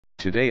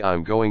Today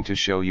I'm going to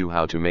show you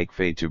how to make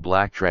fade to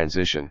black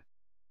transition.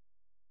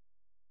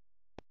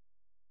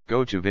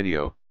 Go to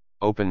video,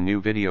 open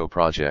new video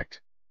project.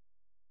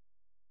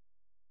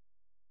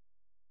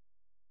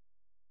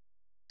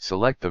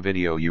 Select the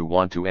video you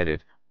want to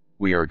edit,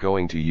 we are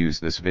going to use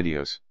this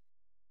videos.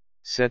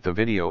 Set the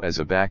video as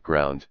a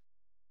background.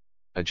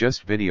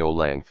 Adjust video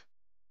length.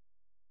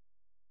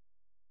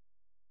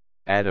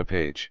 Add a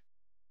page.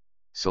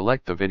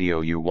 Select the video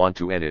you want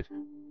to edit,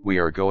 we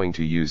are going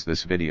to use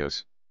this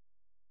videos.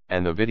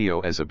 And the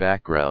video as a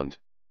background.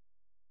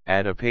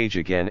 Add a page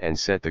again and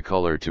set the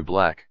color to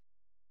black.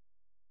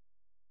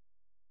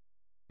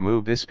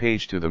 Move this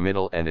page to the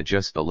middle and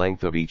adjust the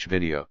length of each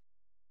video.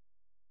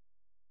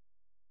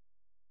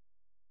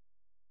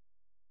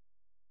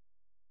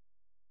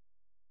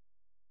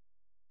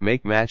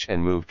 Make match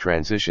and move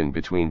transition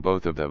between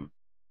both of them.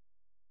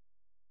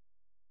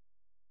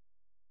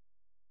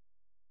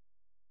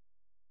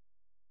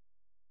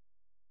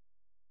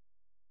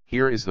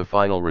 Here is the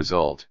final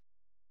result.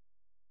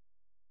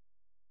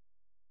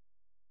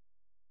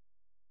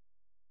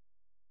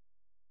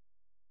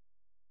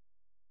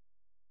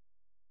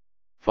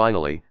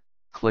 Finally,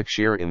 click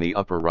share in the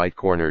upper right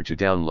corner to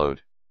download.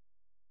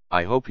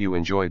 I hope you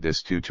enjoyed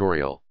this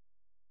tutorial.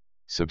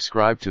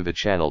 Subscribe to the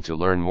channel to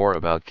learn more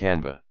about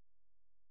Canva.